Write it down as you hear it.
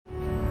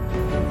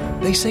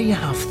They say you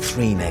have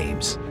 3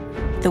 names.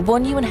 The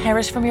one you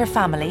inherit from your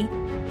family.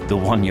 The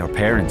one your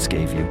parents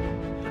gave you.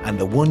 And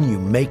the one you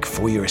make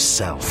for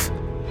yourself.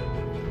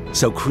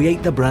 So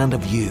create the brand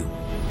of you.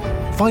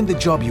 Find the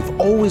job you've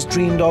always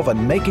dreamed of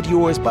and make it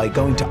yours by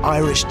going to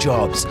Irish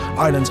Jobs,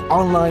 Ireland's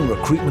online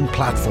recruitment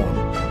platform.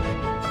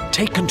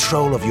 Take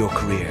control of your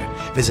career.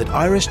 Visit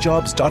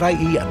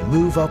irishjobs.ie and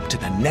move up to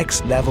the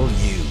next level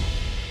you.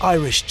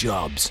 Irish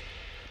Jobs.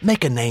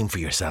 Make a name for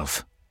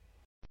yourself.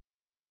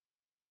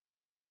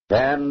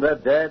 Can the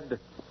dead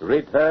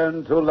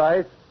return to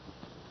life?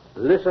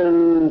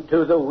 Listen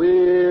to the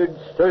Weird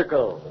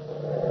Circle.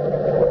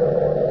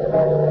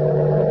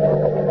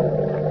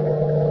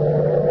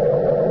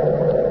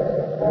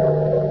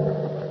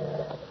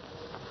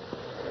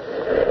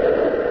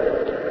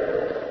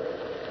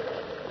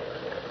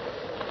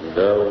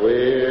 The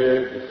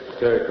Weird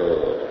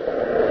Circle.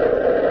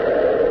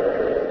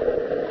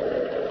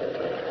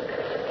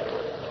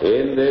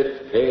 In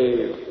this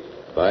cave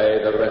by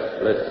the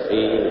restless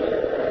sea,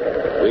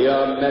 we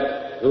are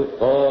met to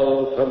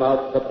call from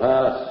out the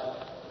past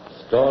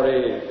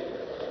stories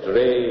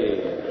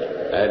strange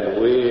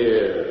and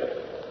weird.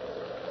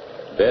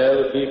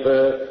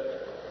 Bellkeeper,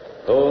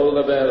 toll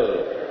the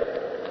bell,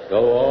 so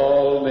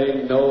all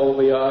may know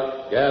we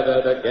are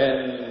gathered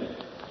again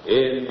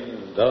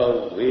in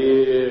the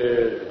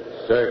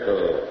Weird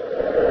Circle.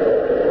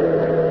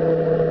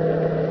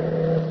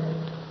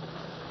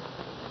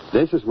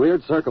 This is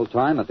Weird Circle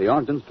time at the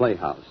Ogden's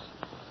Playhouse.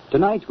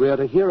 Tonight we are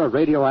to hear a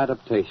radio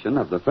adaptation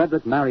of the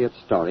Frederick Marriott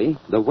story,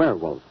 The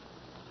Werewolf.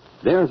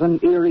 There's an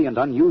eerie and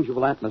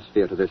unusual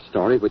atmosphere to this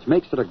story which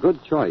makes it a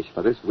good choice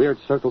for this Weird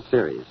Circle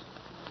series.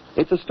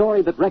 It's a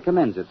story that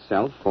recommends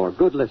itself for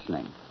good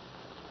listening.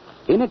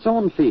 In its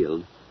own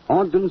field,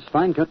 Ogden's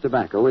Fine Cut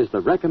Tobacco is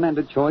the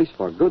recommended choice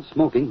for good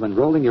smoking when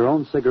rolling your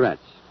own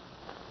cigarettes.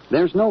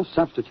 There's no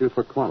substitute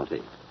for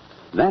quality.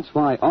 That's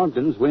why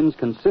Ogden's wins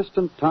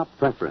consistent top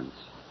preference.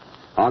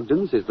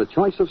 Ogden's is the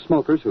choice of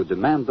smokers who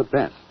demand the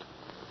best.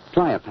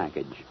 Try a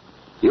package.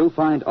 You'll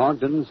find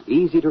Ogden's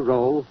easy to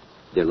roll,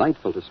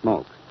 delightful to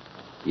smoke.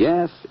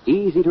 Yes,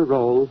 easy to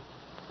roll,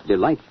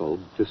 delightful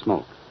to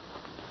smoke.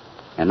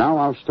 And now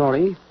our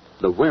story,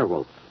 The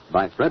Werewolf,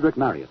 by Frederick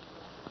Marriott.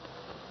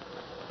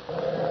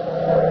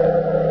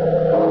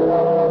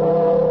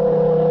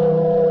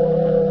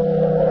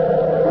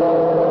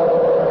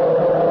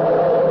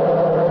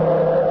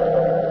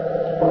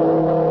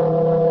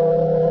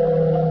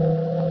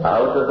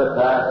 Out of the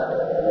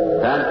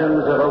past,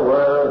 phantoms of a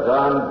world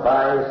gone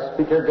by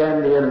speak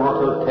again the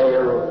immortal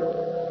tale,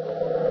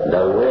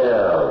 the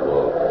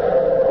werewolf.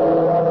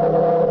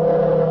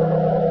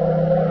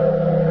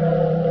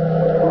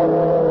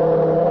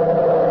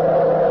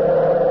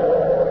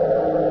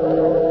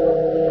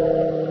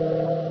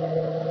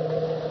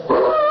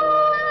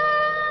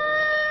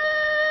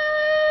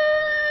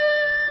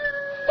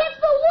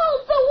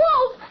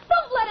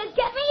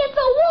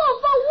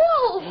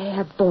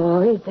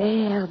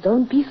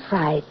 Don't be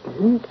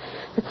frightened.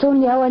 It's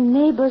only our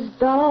neighbor's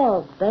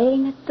dog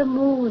baying at the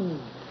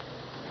moon.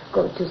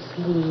 Go to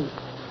sleep.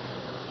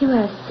 You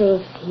are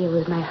safe here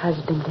with my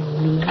husband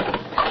and me.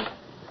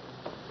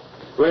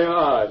 Where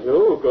are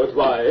you, good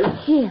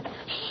wife? Here.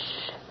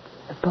 Shh.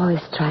 The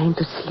boy's trying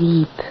to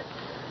sleep.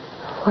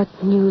 What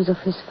news of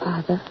his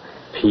father?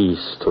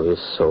 Peace to his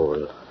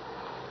soul.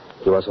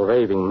 He was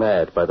raving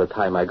mad by the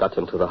time I got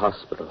him to the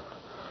hospital.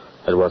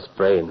 It was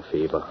brain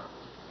fever.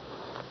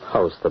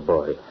 How's the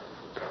boy?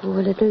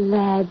 Poor little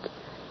lad.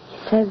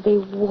 He says they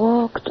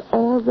walked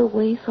all the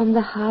way from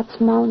the Harz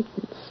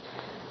Mountains.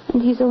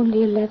 And he's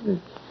only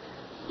 11.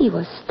 He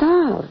was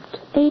starved.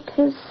 Ate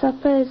his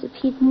supper as if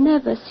he'd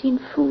never seen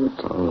food.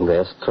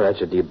 There's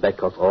tragedy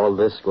back of all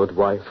this, good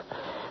wife.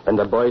 When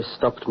the boy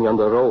stopped me on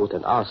the road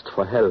and asked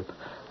for help,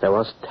 there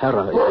was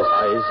terror in his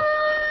eyes.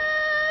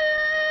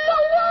 The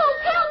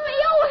wolf! Help me!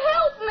 Oh,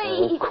 help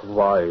me! Oh,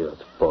 quiet,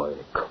 boy,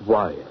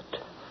 quiet.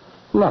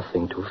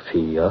 Nothing to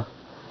fear.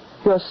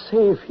 You're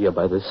safe here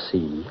by the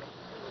sea.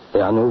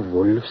 There are no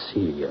wolves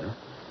here.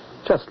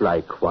 Just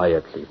lie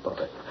quietly,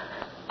 boy.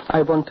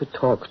 I want to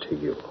talk to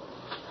you.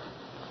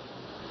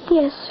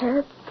 Yes,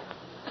 sir.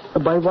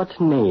 By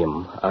what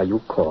name are you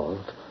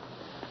called?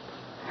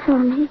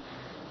 Herman.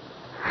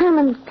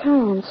 Herman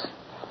Kearns.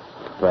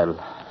 Well,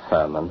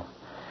 Herman,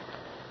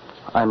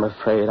 I'm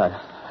afraid I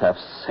have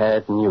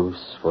sad news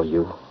for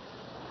you.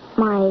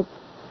 My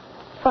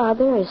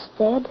father is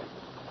dead?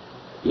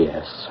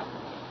 Yes.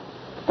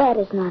 That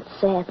is not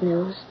sad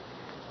news.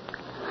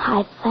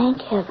 I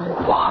thank heaven.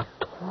 What?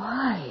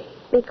 Why?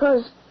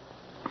 Because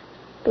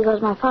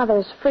my father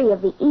is free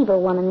of the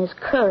evil one and his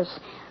curse.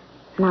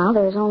 Now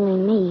there's only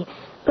me.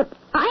 But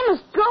I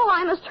must go.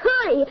 I must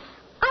hurry.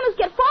 I must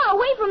get far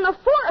away from the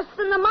forests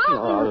and the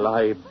mountains. Oh,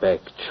 lie back,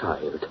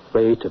 child.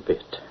 Wait a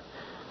bit.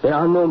 There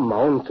are no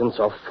mountains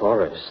or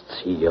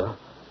forests here.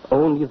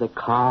 Only the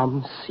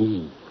calm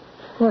sea.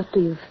 What do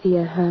you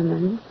fear,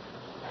 Herman?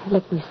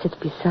 Let me sit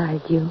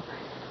beside you.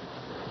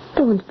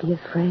 Don't be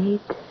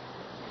afraid.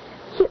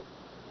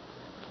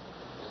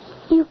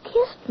 You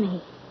kissed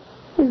me.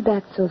 Is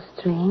that so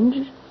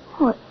strange?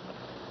 Oh,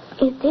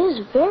 it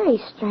is very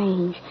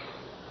strange.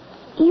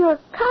 You're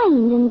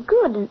kind and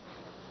good,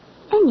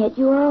 and yet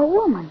you are a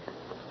woman.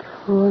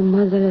 Poor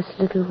motherless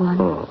little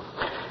one.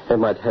 It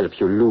might help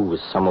you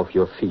lose some of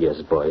your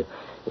fears, boy,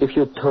 if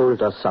you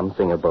told us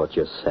something about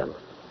yourself.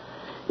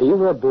 You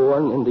were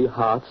born in the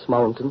Harz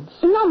Mountains?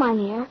 No,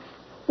 mynheer.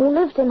 We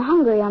lived in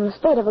Hungary on the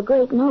estate of a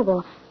great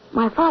noble.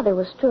 My father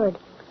was steward.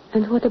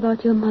 And what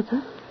about your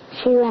mother?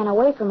 She ran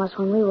away from us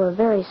when we were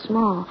very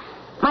small.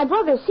 My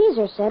brother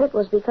Caesar said it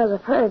was because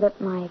of her that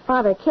my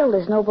father killed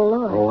his noble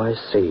lord. Oh, I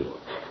see.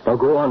 Now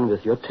go on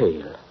with your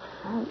tale.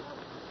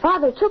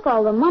 Father took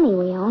all the money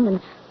we owned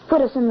and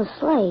put us in the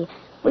sleigh.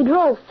 We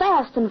drove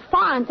fast and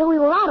far until we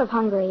were out of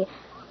Hungary.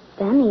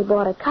 Then he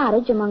bought a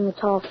cottage among the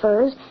tall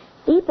firs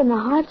deep in the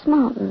Harz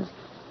Mountains.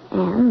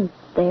 And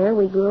there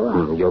we grew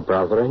up. Your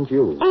brother and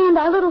you. And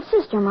our little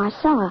sister,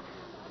 Marcella.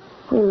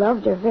 We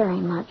loved her very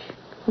much.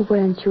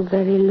 Weren't you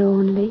very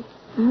lonely?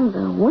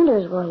 The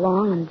winters were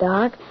long and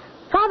dark.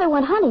 Father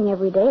went hunting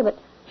every day, but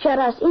shut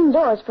us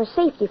indoors for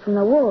safety from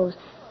the wolves.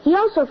 He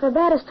also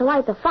forbade us to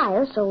light the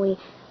fire, so we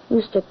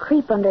used to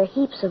creep under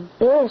heaps of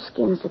bear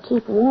skins to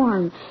keep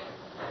warm.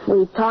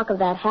 We'd talk of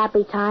that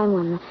happy time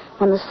when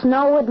the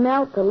snow would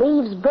melt, the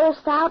leaves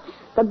burst out,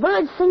 the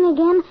birds sing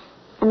again,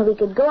 and we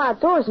could go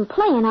outdoors and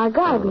play in our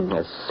garden.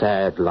 A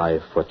sad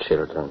life for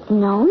children.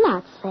 No,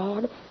 not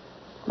sad.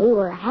 We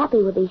were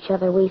happy with each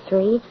other, we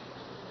three.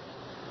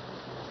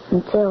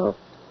 Until...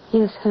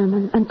 Yes,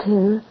 Herman,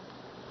 until...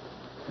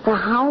 the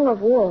howl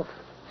of wolf.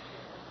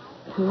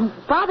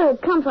 Father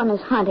had come from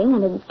his hunting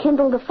and had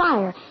kindled a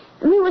fire,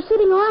 and we were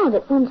sitting around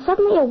it when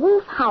suddenly a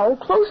wolf howled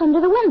close under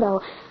the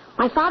window.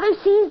 My father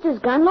seized his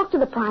gun, looked to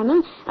the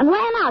priming, and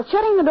ran out,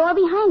 shutting the door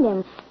behind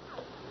him.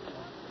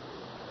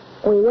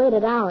 We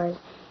waited hours,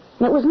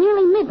 and it was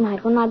nearly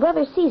midnight when my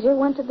brother Caesar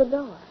went to the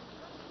door.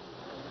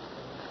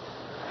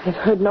 I've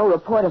heard no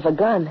report of a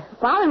gun.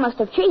 Father must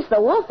have chased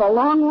the wolf a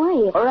long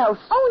way. Or else...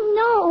 Oh,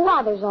 no.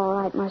 Father's all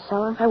right,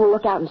 Marcella. I will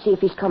look out and see if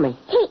he's coming.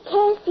 Take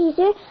care,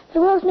 Caesar.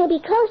 The wolves may be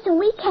close and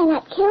we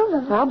cannot kill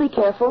them. I'll be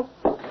careful.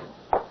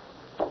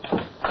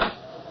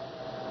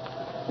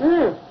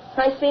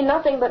 I see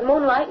nothing but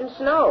moonlight and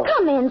snow.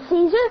 Come in,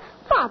 Caesar.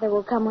 Father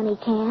will come when he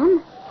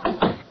can.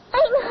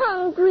 I'm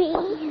hungry.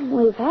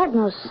 We've had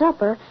no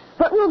supper,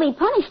 but we'll be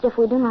punished if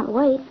we do not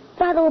wait.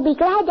 Father will be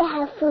glad to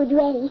have food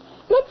ready.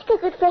 Let's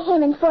cook it for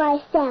him and for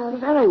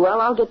ourselves. Very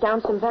well, I'll get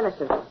down some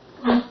venison.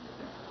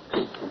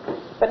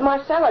 But,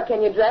 Marcella,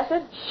 can you dress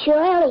it?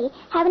 Surely.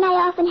 Haven't I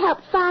often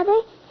helped Father?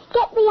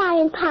 Get the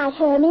iron pot,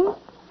 Herman.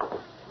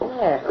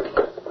 There.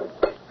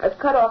 I've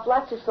cut off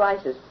lots of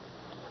slices.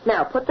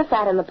 Now, put the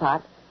fat in the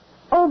pot.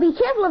 Oh, be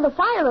careful of the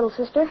fire, little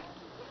sister.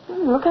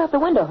 Look out the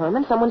window,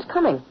 Herman. Someone's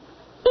coming.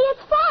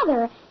 It's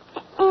Father.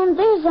 And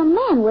there's a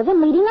man with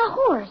him leading a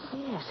horse.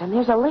 Yes, and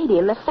there's a lady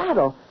in the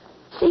saddle.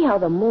 See how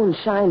the moon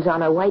shines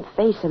on her white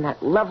face and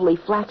that lovely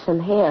flaxen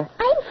hair.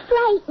 I'm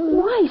frightened.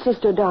 Why,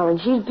 sister darling?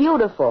 She's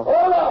beautiful.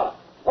 Hola!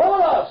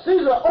 Hola!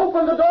 Caesar,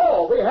 open the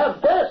door. We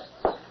have guests.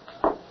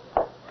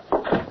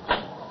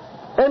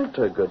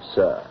 Enter, good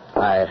sir.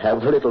 I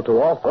have little to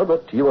offer,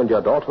 but you and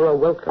your daughter are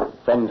welcome.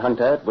 Friend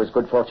Hunter, it was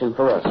good fortune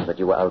for us that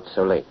you were out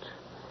so late.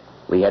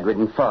 We had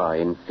ridden far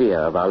in fear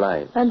of our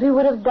lives. And we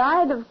would have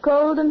died of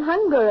cold and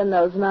hunger in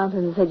those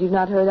mountains had you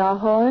not heard our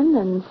horn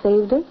and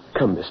saved us.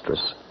 Come,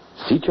 mistress.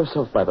 Seat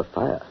yourself by the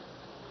fire.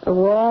 The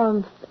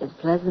warmth is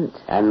pleasant.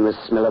 And the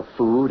smell of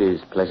food is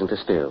pleasanter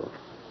still.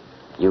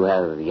 You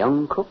have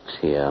young cooks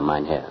here,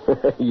 mynheer.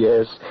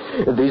 Yes,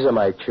 these are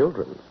my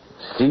children.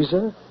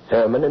 Caesar,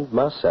 Herman, and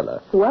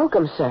Marcella.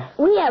 Welcome, sir.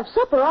 We have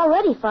supper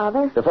already,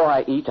 Father. Before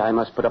I eat, I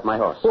must put up my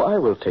horse. Oh, I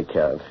will take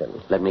care of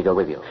him. Let me go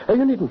with you.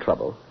 You needn't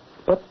trouble.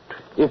 But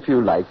if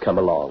you like, come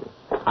along.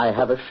 I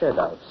have a shed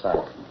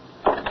outside.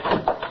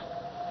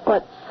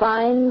 What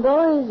fine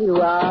boys you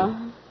are.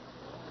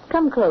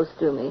 Come close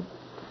to me.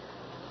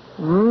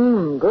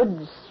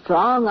 Good,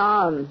 strong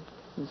arm.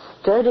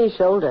 Sturdy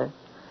shoulder.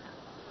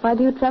 Why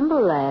do you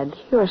tremble, lad?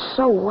 You're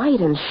so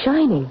white and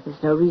shining.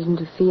 There's no reason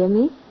to fear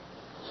me.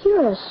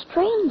 You're a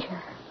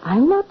stranger.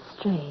 I'm not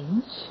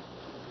strange.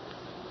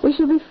 We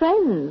shall be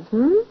friends,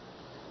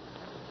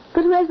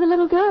 But where's the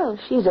little girl?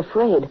 She's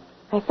afraid.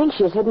 I think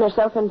she has hidden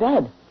herself in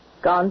bed.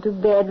 Gone to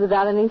bed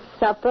without any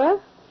supper?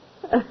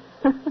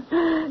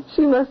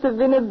 She must have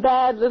been a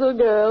bad little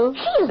girl.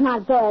 She is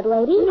not bad,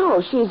 lady.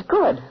 No, she's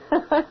good.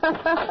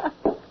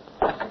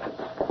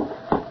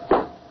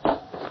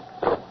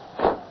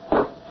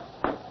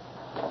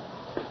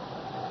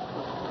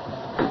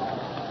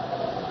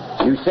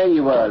 You say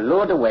you were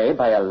lured away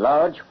by a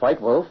large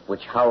white wolf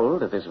which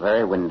howled at this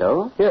very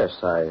window? Yes,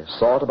 I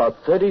saw it about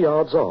 30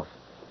 yards off.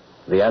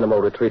 The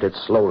animal retreated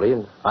slowly,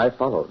 and I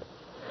followed.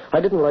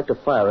 I didn't like to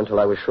fire until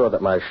I was sure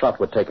that my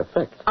shot would take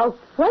effect. A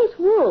white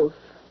wolf?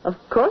 Of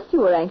course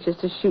you were anxious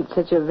to shoot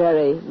such a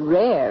very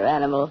rare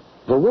animal.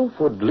 The wolf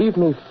would leave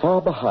me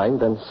far behind,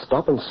 then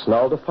stop and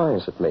snarl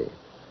defiance at me,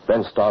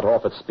 then start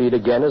off at speed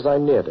again as I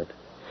neared it.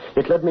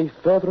 It led me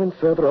further and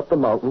further up the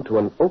mountain to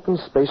an open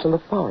space in the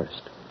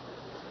forest.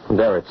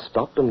 There it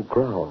stopped and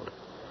growled.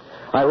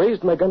 I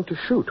raised my gun to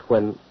shoot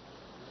when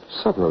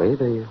suddenly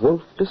the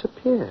wolf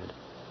disappeared.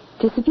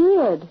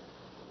 Disappeared?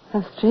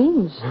 How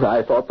strange.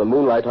 I thought the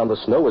moonlight on the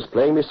snow was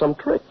playing me some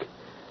trick.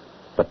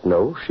 But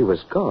no, she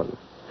was gone.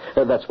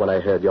 That's when I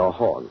heard your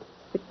horn.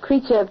 The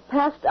creature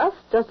passed us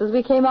just as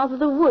we came out of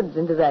the woods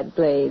into that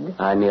glade.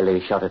 I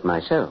nearly shot it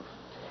myself.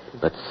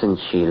 But since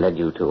she led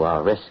you to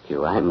our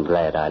rescue, I'm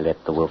glad I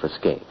let the wolf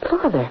escape.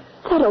 Father,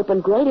 that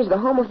open glade is the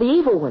home of the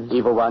evil ones.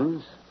 Evil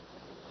ones?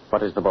 What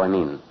does the boy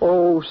mean?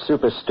 Oh,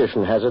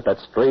 superstition has it that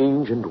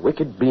strange and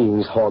wicked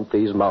beings haunt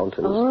these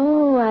mountains.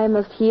 Oh, I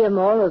must hear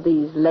more of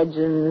these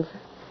legends.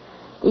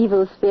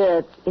 Evil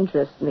spirits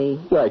interest me.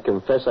 I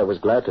confess I was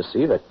glad to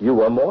see that you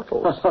were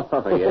mortals.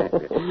 Oh, yes.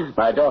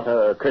 My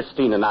daughter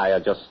Christine and I are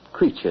just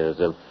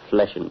creatures of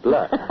flesh and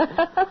blood.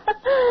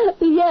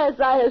 Yes,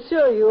 I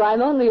assure you,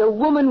 I'm only a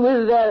woman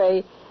with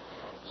very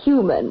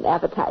human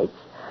appetites.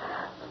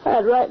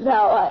 And right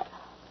now,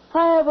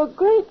 I have a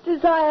great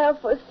desire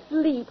for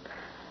sleep.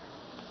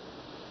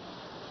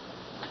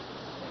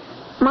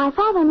 My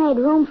father made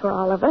room for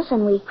all of us,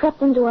 and we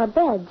crept into our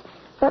beds.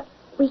 But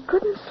we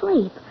couldn't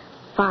sleep.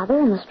 Father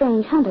and the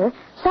strange hunter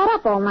sat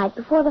up all night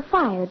before the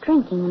fire,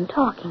 drinking and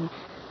talking.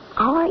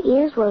 Our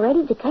ears were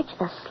ready to catch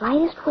the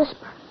slightest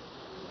whisper.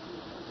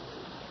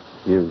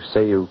 You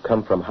say you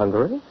come from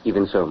Hungary?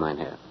 Even so,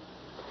 mynheer.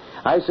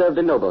 I served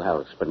a noble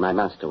house, but my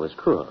master was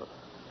cruel.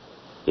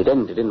 It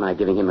ended in my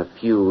giving him a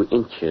few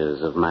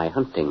inches of my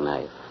hunting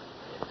knife.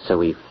 So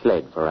we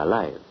fled for our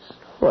lives.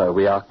 Well,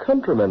 we are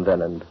countrymen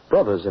then, and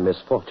brothers in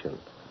misfortune.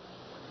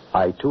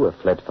 I, too, have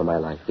fled for my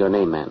life. Your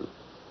name, ma'am?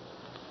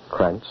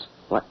 Krantz.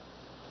 What?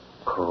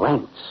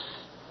 Krantz?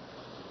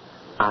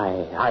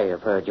 I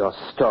have heard your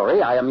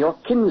story. I am your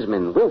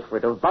kinsman,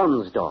 Wilfred of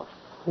Bonsdorf.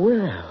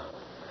 Well,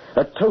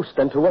 a toast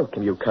then to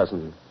welcome you,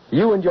 cousin.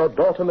 You and your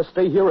daughter must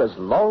stay here as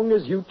long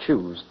as you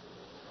choose.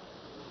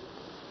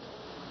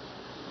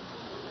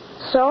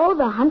 So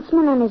the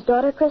huntsman and his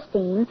daughter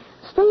Christine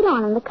stayed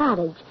on in the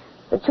cottage.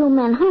 The two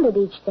men hunted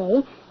each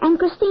day, and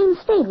Christine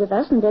stayed with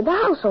us and did the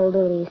household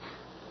duties.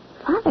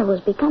 Father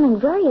was becoming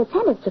very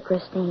attentive to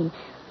Christine.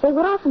 They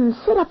would often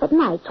sit up at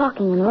night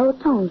talking in low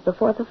tones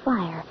before the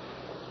fire.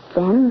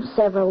 Then,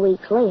 several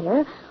weeks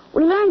later,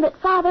 we learned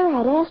that Father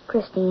had asked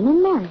Christine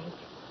in marriage.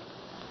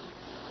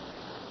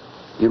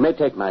 You may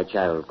take my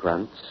child,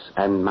 Krantz,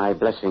 and my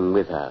blessing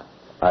with her.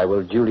 I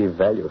will duly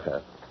value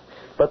her.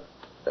 But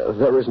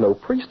there is no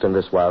priest in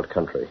this wild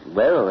country.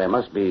 Well, there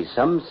must be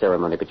some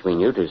ceremony between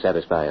you to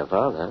satisfy your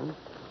father.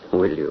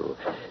 Will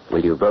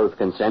you both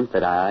consent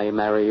that I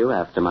marry you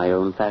after my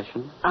own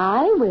fashion?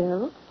 I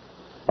will.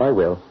 I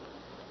will.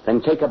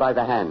 Then take her by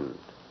the hand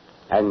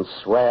and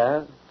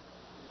swear.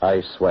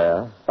 I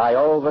swear. By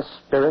all the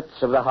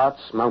spirits of the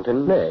Hartz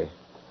Mountain. Nay,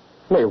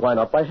 why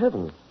not by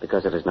heaven?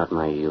 Because it is not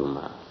my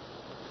humor.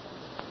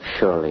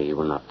 Surely you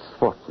will not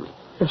thwart me.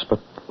 Yes, but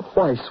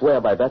why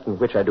swear by that in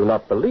which I do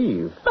not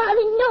believe?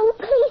 Father, no,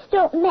 please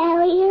don't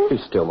marry her. Be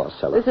still,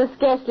 Marcella. This is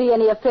scarcely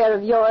any affair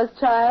of yours,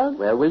 child.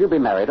 Well, will you be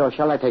married, or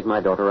shall I take my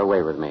daughter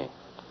away with me?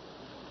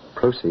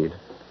 Proceed.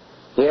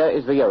 Here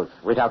is the oath,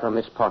 writ out on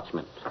this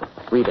parchment.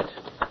 Read it.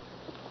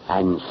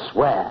 And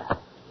swear.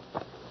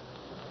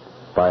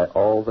 By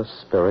all the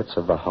spirits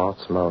of the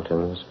Hartz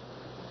Mountains,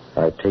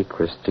 I take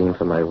Christine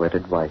for my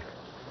wedded wife.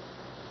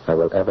 I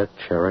will ever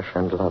cherish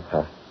and love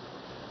her.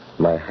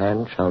 My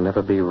hand shall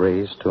never be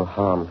raised to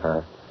harm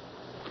her.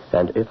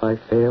 And if I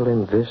fail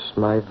in this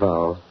my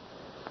vow,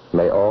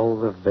 may all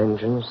the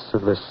vengeance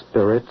of the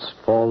spirits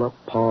fall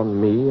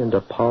upon me and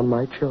upon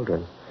my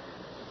children.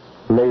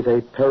 May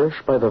they perish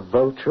by the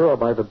vulture or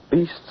by the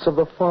beasts of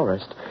the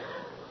forest.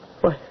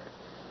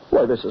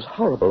 Why, this is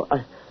horrible.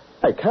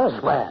 I can't.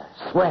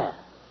 Swear.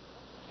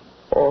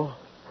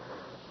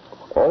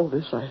 All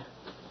this I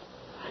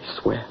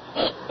swear.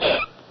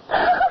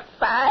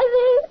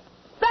 Father.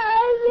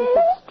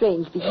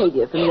 Strange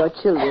behavior from your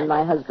children,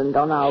 my husband,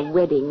 on our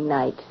wedding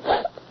night.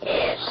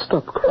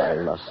 Stop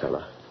crying,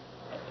 Marcella.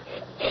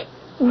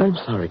 I'm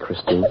sorry,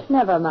 Christine.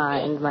 Never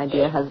mind, my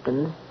dear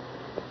husband.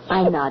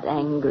 I'm not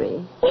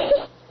angry.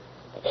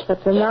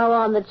 But from now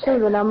on, the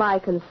children are my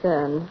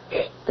concern.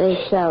 They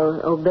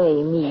shall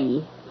obey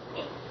me.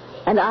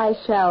 And I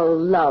shall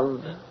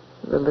love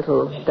the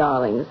little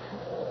darlings.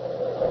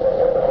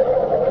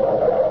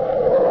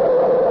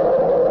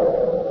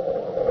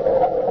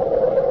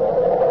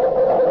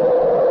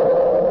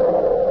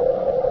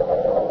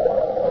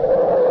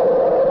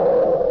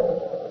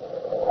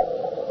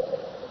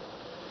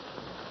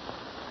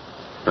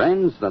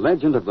 Friends, the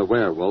legend of the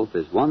werewolf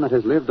is one that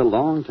has lived a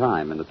long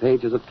time in the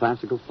pages of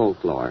classical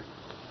folklore.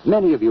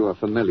 Many of you are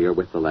familiar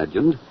with the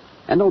legend,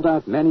 and no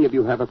doubt many of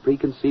you have a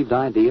preconceived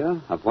idea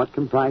of what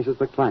comprises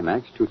the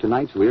climax to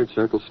tonight's Weird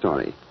Circle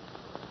story.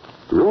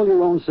 Roll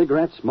your own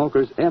cigarette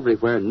smokers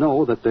everywhere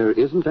know that there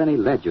isn't any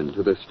legend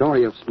to the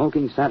story of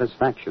smoking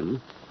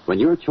satisfaction when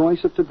your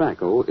choice of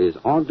tobacco is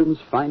Ogden's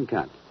Fine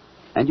Cut,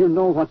 and you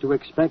know what to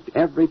expect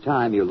every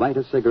time you light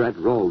a cigarette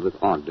rolled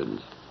with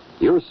Ogden's.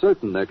 You're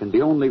certain there can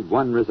be only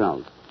one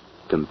result: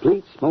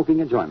 complete smoking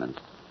enjoyment.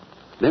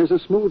 There's a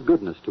smooth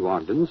goodness to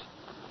Ogden's,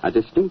 a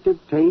distinctive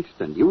taste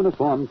and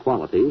uniform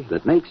quality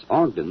that makes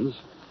Ogden's,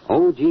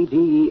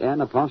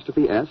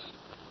 OGDEN''S,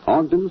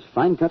 Ogden's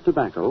Fine Cut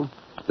Tobacco,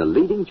 the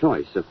leading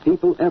choice of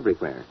people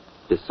everywhere,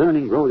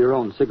 discerning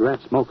roll-your-own cigarette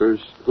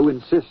smokers who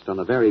insist on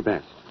the very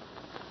best.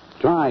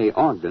 Try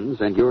Ogden's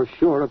and you're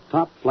sure of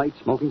top-flight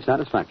smoking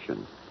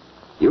satisfaction.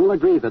 You'll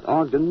agree that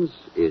Ogden's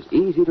is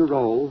easy to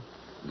roll,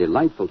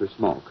 delightful to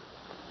smoke.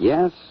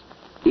 Yes,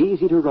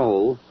 easy to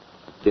roll,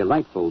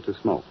 delightful to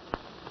smoke.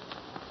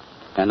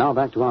 And now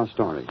back to our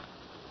story.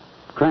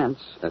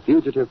 Krantz, a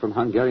fugitive from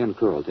Hungarian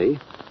cruelty,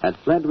 had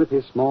fled with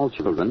his small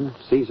children,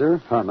 Caesar,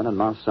 Herman, and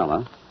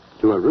Marcella,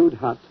 to a rude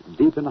hut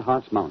deep in the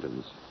Harz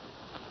Mountains.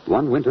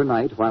 One winter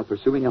night, while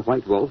pursuing a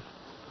white wolf,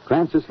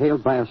 Krantz is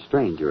hailed by a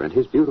stranger and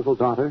his beautiful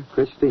daughter,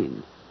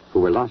 Christine, who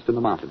were lost in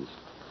the mountains.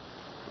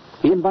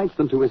 He invites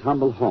them to his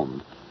humble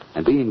home,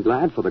 and being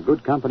glad for the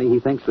good company he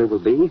thinks they will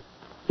be,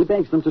 he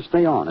begs them to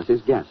stay on as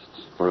his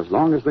guests for as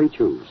long as they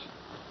choose.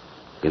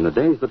 In the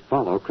days that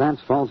follow,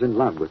 Krantz falls in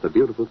love with the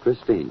beautiful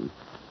Christine,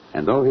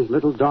 and though his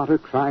little daughter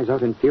cries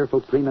out in fearful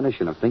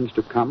premonition of things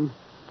to come,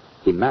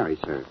 he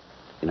marries her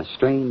in a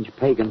strange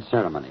pagan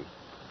ceremony.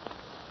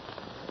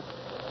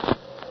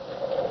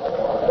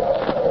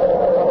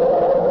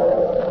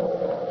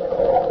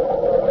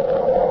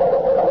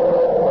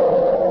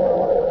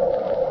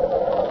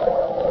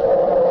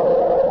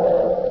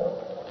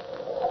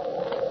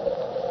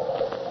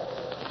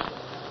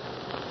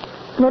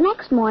 The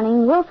next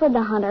morning, Wilfred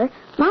the hunter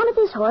mounted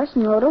his horse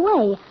and rode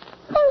away.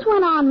 Things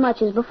went on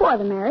much as before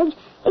the marriage,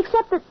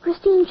 except that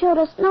Christine showed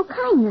us no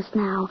kindness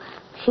now.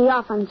 She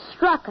often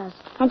struck us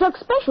and took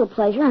special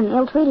pleasure in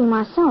ill-treating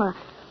Marcella.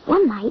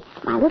 One night,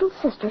 my little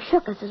sister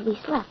shook us as we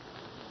slept.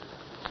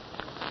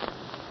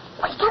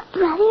 Wake up,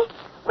 brother.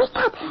 Wake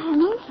up,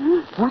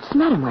 Herman. What's the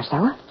matter,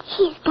 Marcella?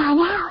 She's gone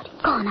out.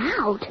 Gone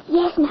out?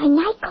 Yes, in her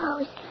night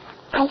clothes.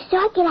 I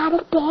saw her get out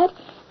of bed.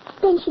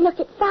 Then she looked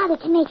at Father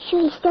to make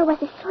sure he still was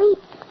asleep.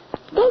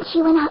 Then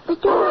she went out the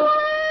door.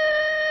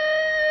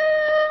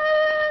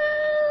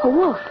 A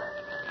wolf.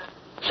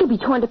 She'll be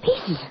torn to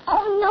pieces.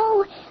 Oh,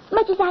 no.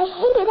 Much as I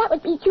hate her, that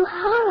would be too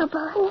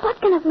horrible. Well,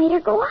 what can have made her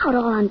go out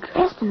all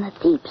undressed in the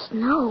deep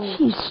snow?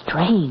 She's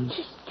strange.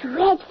 She's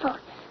dreadful.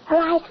 Her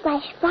eyes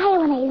flash fire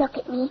when they look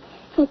at me.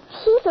 Her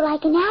teeth are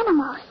like an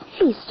animal's.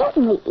 She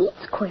certainly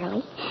eats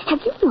queerly.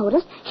 Have you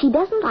noticed she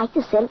doesn't like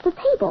to sit at the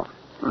table?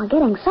 While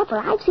getting supper,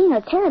 I've seen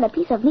her tear at a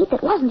piece of meat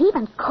that wasn't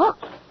even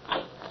cooked.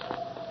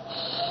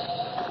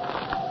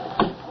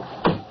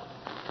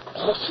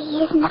 There she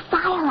is in the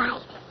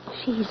firelight.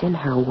 She's in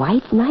her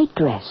white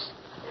nightdress.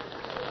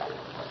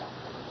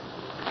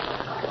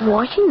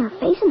 Washing her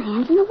face and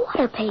hands in the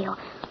water pail.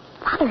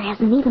 Father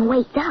hasn't even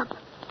waked up.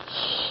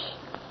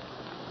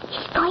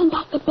 She's going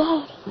back to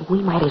bed.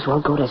 We might as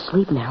well go to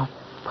sleep now,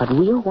 but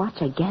we'll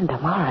watch again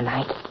tomorrow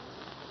night.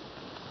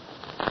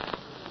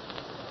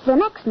 The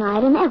next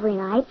night and every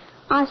night,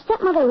 our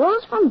stepmother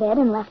rose from bed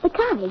and left the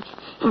cottage.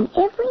 And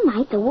every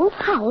night the wolf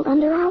howled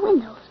under our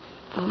windows.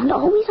 And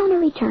always on her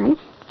return,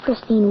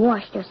 Christine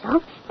washed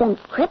herself, then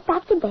crept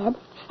back to bed,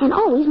 and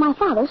always my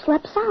father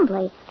slept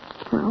soundly.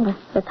 Well,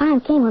 the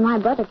time came when my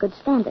brother could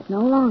stand it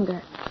no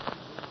longer.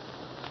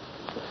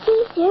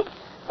 Caesar,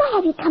 why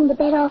have you come to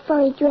bed all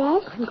fully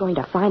dressed? I'm going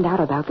to find out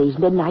about these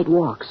midnight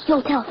walks.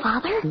 You'll tell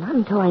Father? Not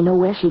until I know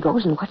where she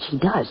goes and what she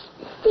does.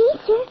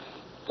 Caesar,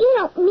 you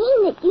don't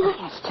mean that you...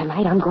 Yes,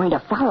 tonight I'm going to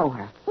follow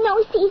her.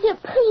 No, Caesar,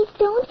 please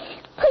don't.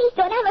 Please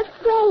don't. I'm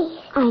afraid.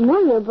 I know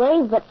you're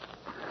brave, but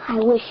I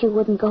wish you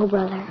wouldn't go,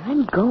 brother.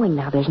 I'm going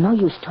now. There's no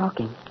use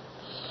talking.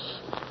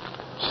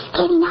 She's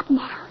getting up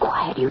now.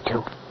 Quiet, you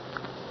two.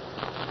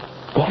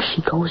 There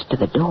she goes to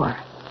the door.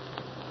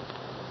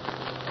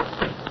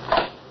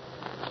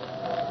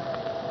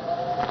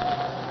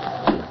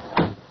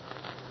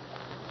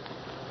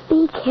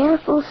 Be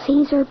careful,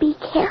 Caesar. Be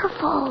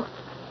careful.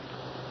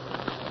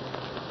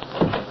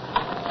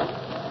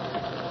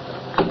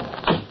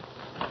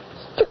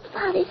 She took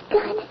Father's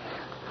gun.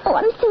 Oh,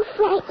 I'm so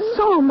frightened.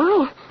 So am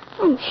I.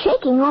 I'm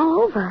shaking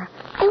all over.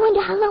 I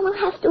wonder how long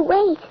we'll have to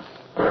wait.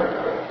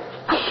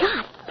 A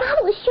shot.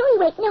 Father was sure he'd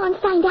wait now and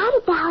find out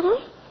about her.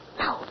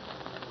 No.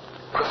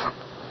 Listen.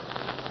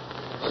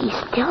 He's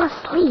still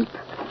asleep.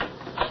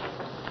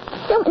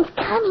 Someone's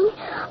coming.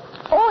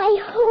 Oh, I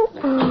hope.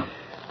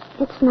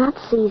 It's not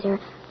Caesar.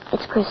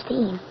 It's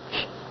Christine.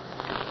 Shh.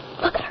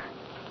 Look at her.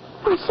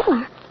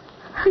 Marcella,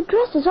 her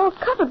dress is all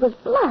covered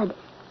with blood.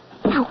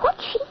 Now,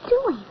 what's she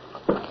doing?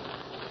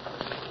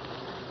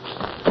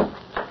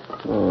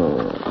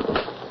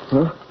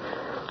 Huh?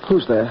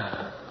 Who's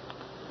there?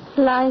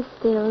 Lie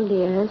still,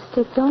 dearest.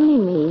 It's only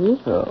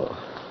me. Oh.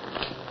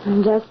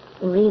 I'm just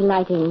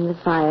relighting the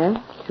fire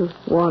to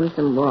warm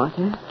some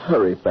water.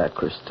 Hurry back,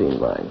 Christine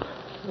mine.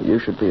 You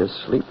should be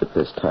asleep at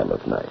this time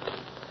of night.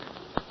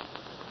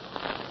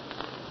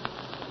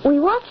 We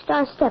watched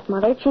our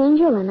stepmother change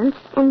her linen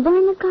and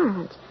burn the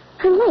garments.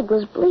 Her leg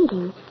was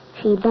bleeding.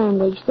 She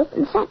bandaged it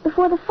and sat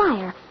before the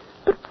fire.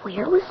 But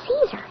where was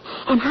Caesar?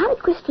 And how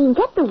did Christine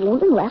get the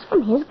wound unless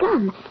from his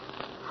gun?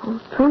 Oh,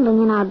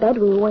 trembling in our bed,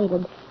 we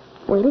waited.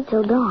 Waited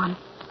till dawn.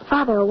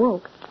 Father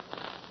awoke.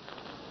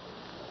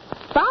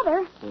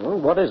 Father. Well,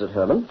 what is it,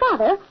 Herman?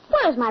 Father,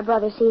 where's my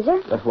brother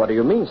Caesar? What do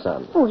you mean,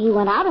 son? Oh, he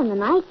went out in the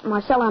night.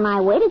 Marcella and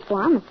I waited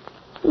for him.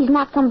 He's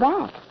not come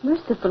back.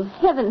 Merciful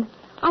heaven.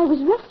 I was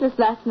restless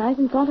last night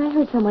and thought I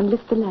heard someone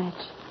lift the latch.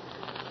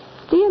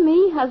 Dear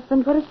me,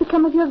 husband, what has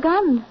become of your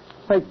gun?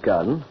 My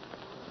gun?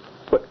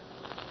 But,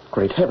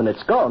 great heaven,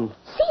 it's gone.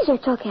 Caesar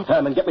took it.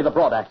 Herman, get me the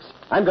broadaxe.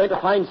 I'm going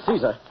to find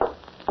Caesar.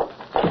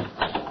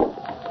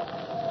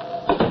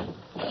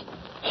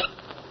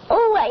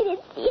 Oh, why did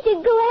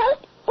Caesar go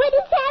out? What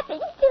has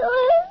happened to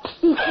her?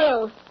 Be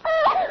still.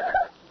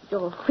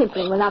 Your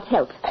whimpering will not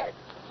help.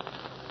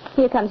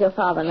 Here comes your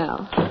father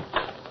now.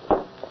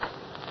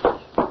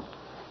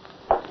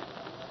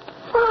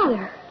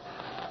 Father.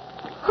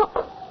 Oh,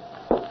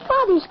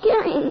 Father's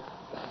carrying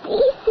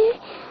Caesar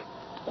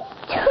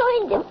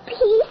torn to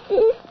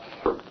pieces.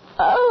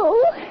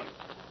 Oh.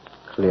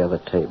 Clear the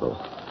table.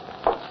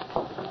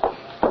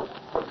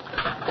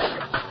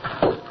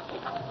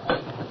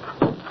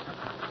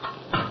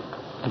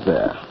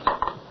 There.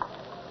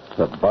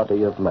 The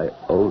body of my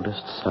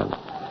oldest son.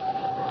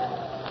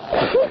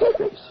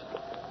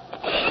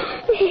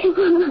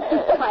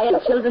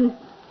 Quiet, children.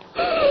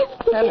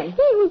 Herman.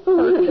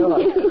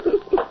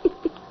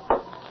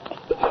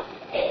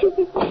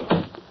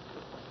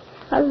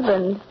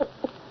 Husband,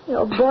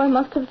 your boy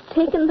must have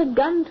taken the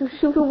gun to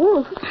shoot a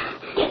wolf.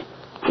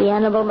 The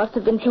animal must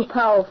have been too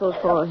powerful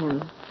for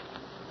him.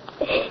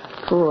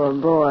 Poor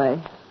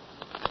boy.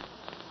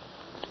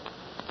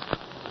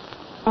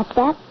 At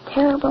that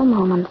terrible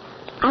moment,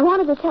 I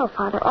wanted to tell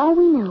Father all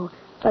we knew,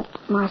 but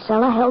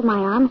Marcella held my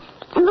arm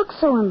and looked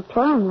so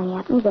imploringly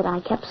at me that I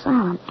kept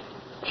silent.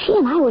 She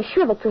and I were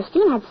sure that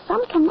Christine had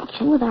some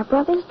connection with our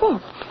brother's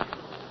death.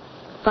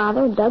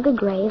 Father dug a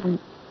grave and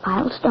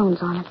piled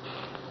stones on it.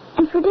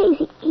 And for days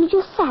he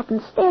just sat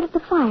and stared at the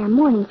fire,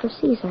 mourning for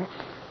Caesar.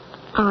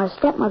 Our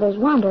stepmother's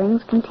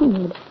wanderings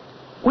continued.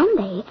 One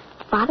day,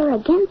 Father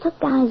again took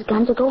down his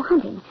gun to go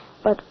hunting,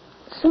 but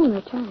soon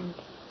returned.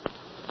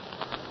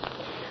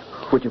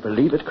 Would you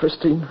believe it,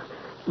 Christine?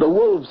 The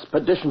wolves,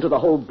 perdition to the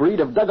whole breed,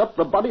 have dug up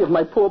the body of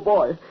my poor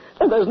boy,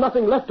 and there's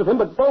nothing left of him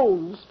but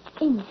bones.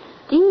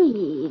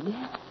 Indeed.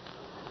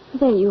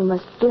 Then you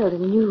must build a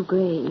new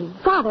grave.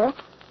 Father,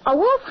 a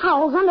wolf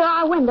howls under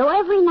our window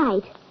every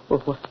night. Well,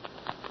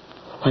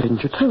 why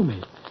didn't you tell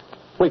me?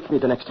 Wake me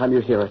the next time you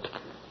hear it.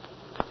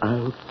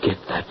 I'll get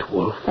that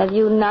wolf. Have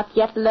you not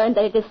yet learned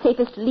that it is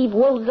safest to leave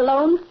wolves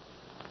alone?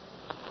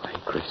 Why,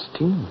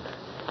 Christine,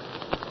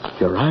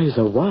 your eyes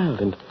are wild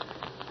and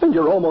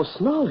you're almost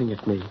snarling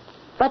at me.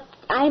 But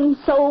I'm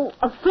so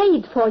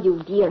afraid for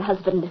you, dear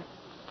husband.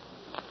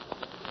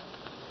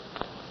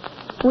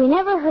 We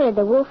never heard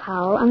the wolf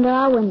howl under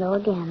our window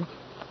again.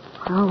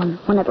 Well,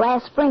 when at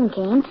last spring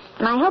came,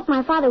 and I helped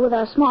my father with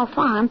our small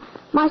farm,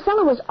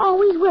 Marcella was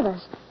always with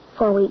us,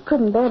 for we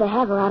couldn't bear to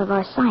have her out of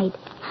our sight.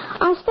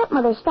 Our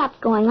stepmother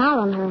stopped going out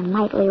on her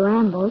nightly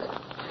rambles.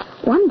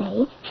 One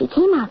day, she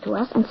came out to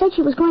us and said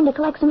she was going to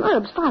collect some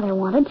herbs Father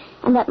wanted,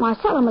 and that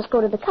Marcella must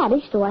go to the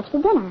cottage to watch the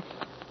dinner.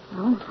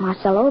 Well,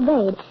 Marcella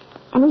obeyed,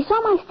 and we saw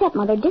my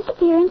stepmother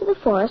disappear into the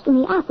forest in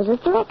the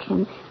opposite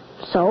direction,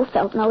 so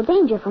felt no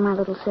danger for my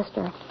little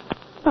sister.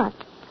 But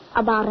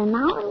about an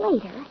hour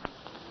later...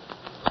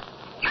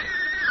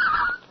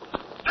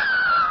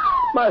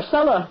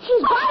 Marcella!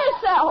 She's by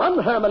herself! Run,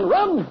 Herman,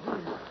 run!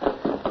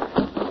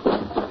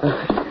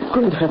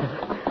 Great heaven.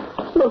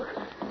 Look,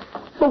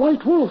 the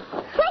white wolf.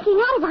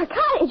 Flanking out of our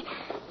cottage.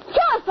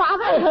 Kill it,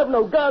 Father! I have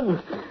no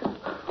gun.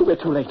 We're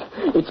too late.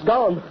 It's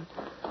gone.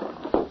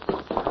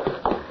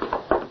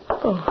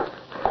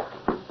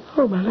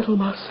 Oh, my little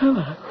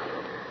Marcella.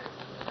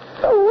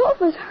 The wolf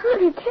has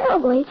hurt her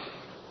terribly.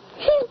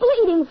 She's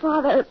bleeding,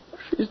 Father.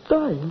 She's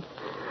dying.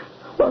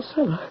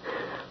 Marcella,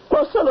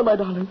 my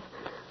darling.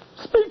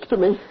 Speak to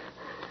me.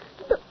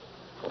 The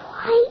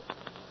white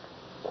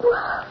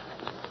wolf.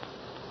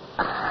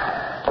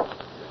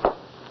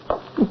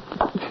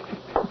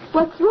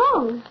 What's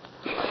wrong?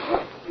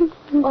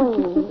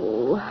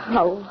 Oh,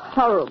 how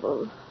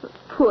horrible.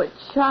 Poor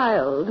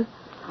child.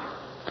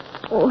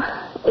 Oh,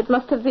 it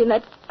must have been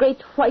that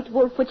great white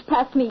wolf which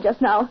passed me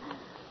just now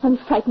and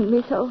frightened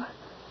me so.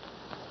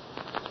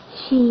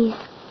 She's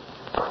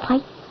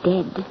quite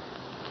dead.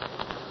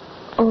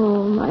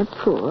 Oh, my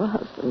poor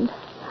husband.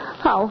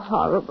 How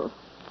horrible.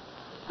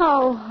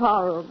 How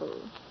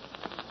horrible.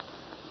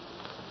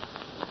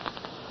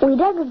 We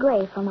dug a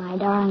grave for my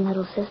darling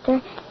little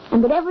sister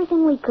and did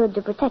everything we could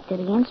to protect it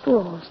against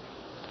wolves.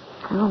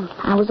 Oh,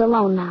 I was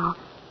alone now.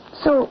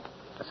 So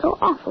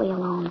awfully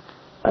alone.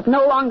 But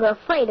no longer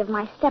afraid of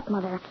my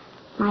stepmother.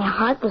 My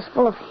heart was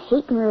full of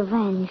hate and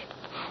revenge.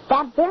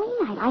 That very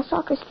night, I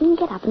saw Christine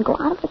get up and go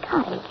out of the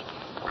cottage.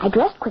 I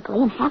dressed quickly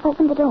and half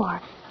opened the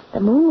door. The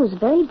moon was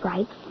very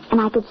bright,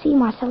 and I could see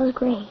Marcella's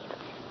grave.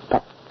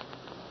 But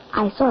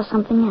I saw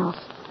something else.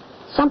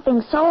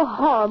 Something so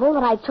horrible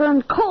that I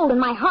turned cold in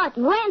my heart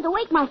and ran to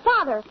wake my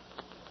father.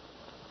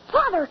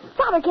 Father,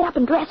 get up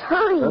and dress.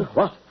 Hurry.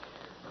 What?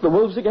 The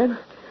wolves again?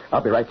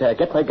 I'll be right there.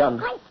 Get my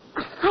gun.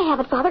 I have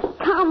it, Father.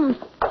 Come.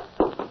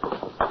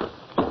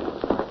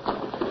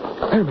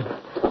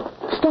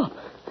 Stop!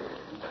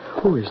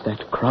 Who is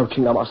that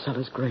crouching on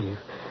Marcella's grave?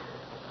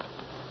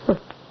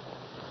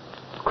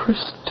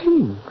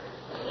 Christine.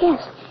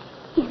 Yes,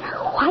 in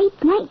her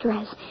white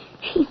nightdress.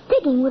 She's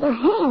digging with her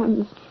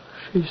hands.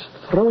 She's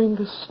throwing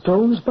the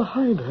stones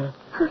behind her.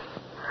 Her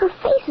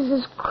face is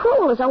as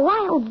cruel as a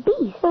wild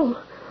beast.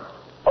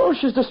 Oh,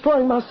 she's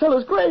destroying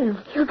Marcella's grave.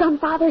 Your gun,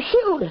 Father,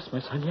 shoot. Yes,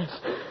 my son, yes.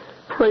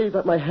 Pray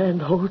that my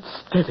hand holds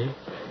steady.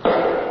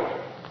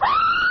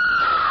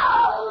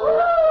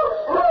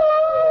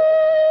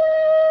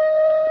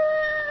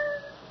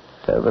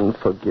 Heaven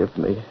forgive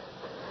me.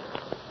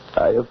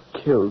 I have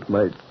killed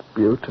my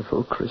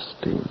beautiful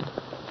Christine.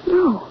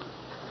 No.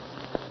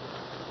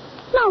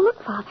 No,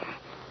 look, Father.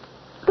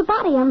 The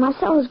body on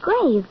Marcella's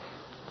grave.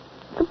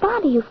 The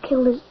body you've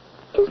killed is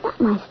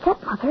not my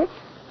stepmother.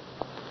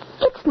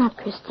 It's not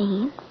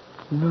Christine.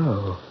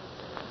 No.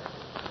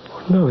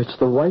 No, it's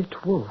the white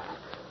wolf.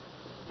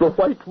 The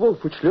white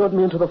wolf which lured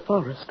me into the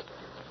forest.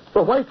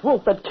 The white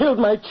wolf that killed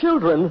my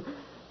children.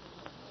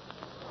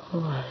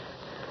 Oh,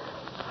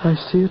 I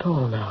see it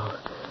all now.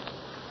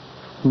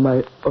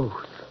 My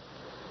oath.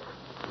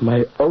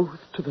 My oath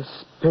to the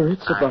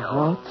spirits of the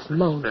Heart's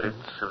Mountain.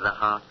 Spirits of the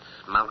Heart's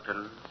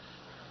Mountain.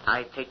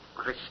 I take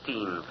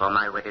Christine for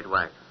my wedded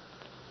wife.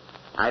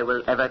 I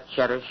will ever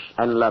cherish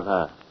and love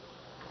her.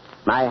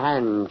 My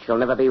hand shall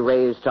never be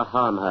raised to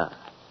harm her.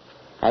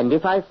 And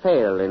if I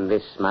fail in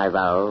this my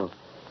vow,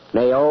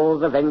 may all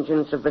the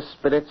vengeance of the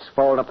spirits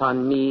fall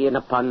upon me and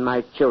upon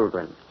my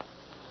children.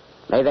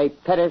 May they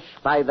perish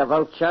by the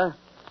vulture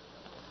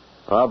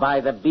or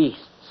by the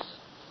beasts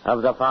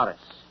of the forest.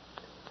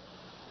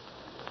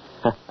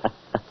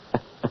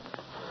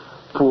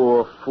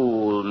 Poor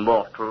fool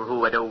mortal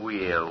who had a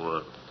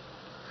werewolf.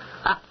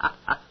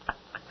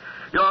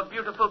 Your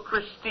beautiful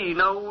Christine,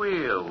 a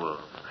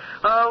werewolf.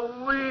 A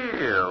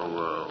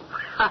werewolf.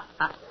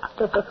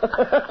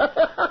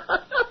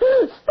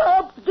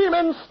 Stop,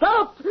 demon,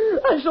 stop!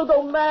 I shall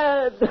go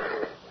mad.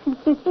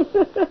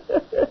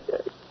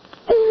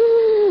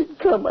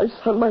 Come, my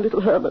son, my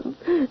little Herman.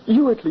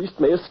 You at least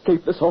may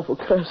escape this awful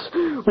curse.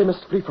 We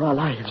must flee for our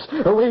lives,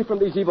 away from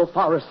these evil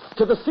forests,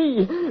 to the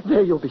sea.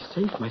 There you'll be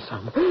safe, my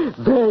son.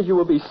 There you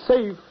will be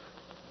safe.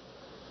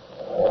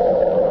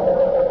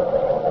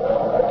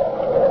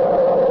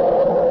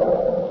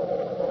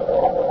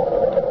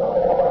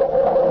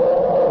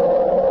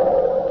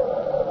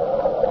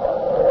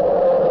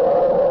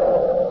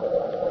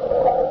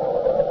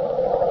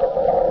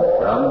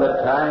 From the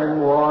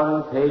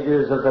time-worn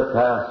pages of the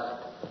past,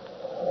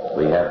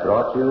 we have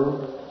brought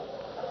you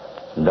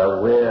the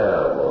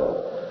Werewolf.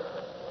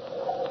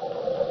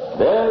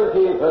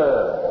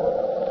 Bellkeeper,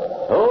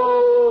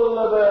 toll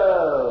the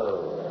bell.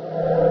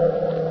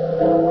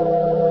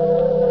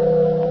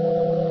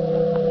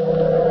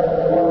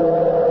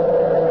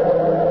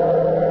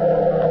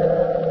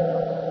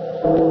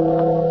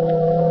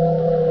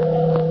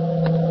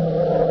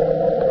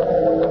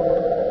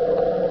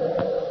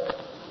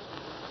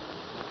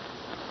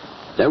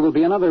 There will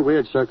be another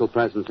Weird Circle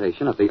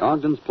presentation at the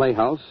Ogden's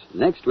Playhouse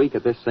next week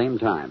at this same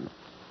time.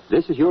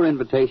 This is your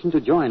invitation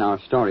to join our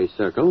story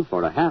circle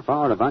for a half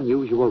hour of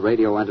unusual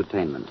radio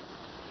entertainment.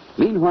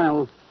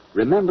 Meanwhile,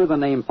 remember the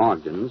name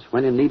Ogden's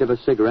when in need of a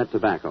cigarette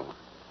tobacco.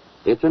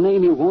 It's a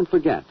name you won't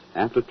forget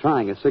after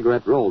trying a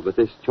cigarette rolled with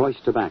this choice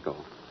tobacco.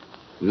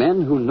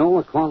 Men who know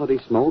a quality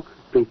smoke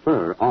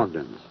prefer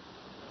Ogden's.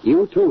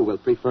 You, too, will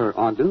prefer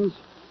Ogden's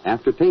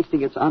after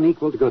tasting its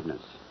unequaled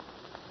goodness.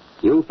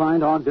 You'll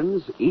find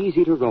Ogden's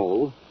easy to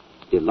roll,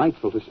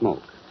 delightful to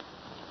smoke.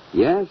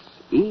 Yes,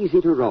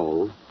 easy to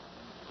roll,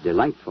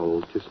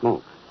 delightful to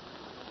smoke.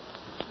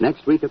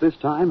 Next week at this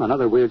time,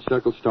 another Weird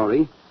Circle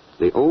story,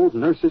 The Old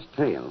Nurse's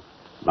Tale,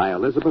 by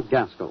Elizabeth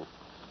Gaskell.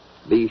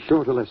 Be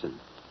sure to listen.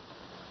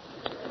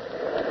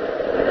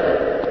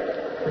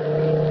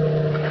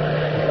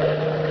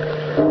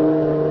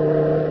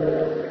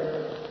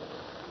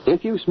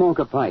 If you smoke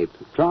a pipe,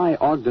 try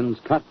Ogden's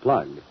Cut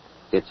Plug.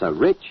 It's a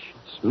rich,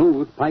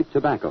 smooth pipe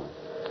tobacco.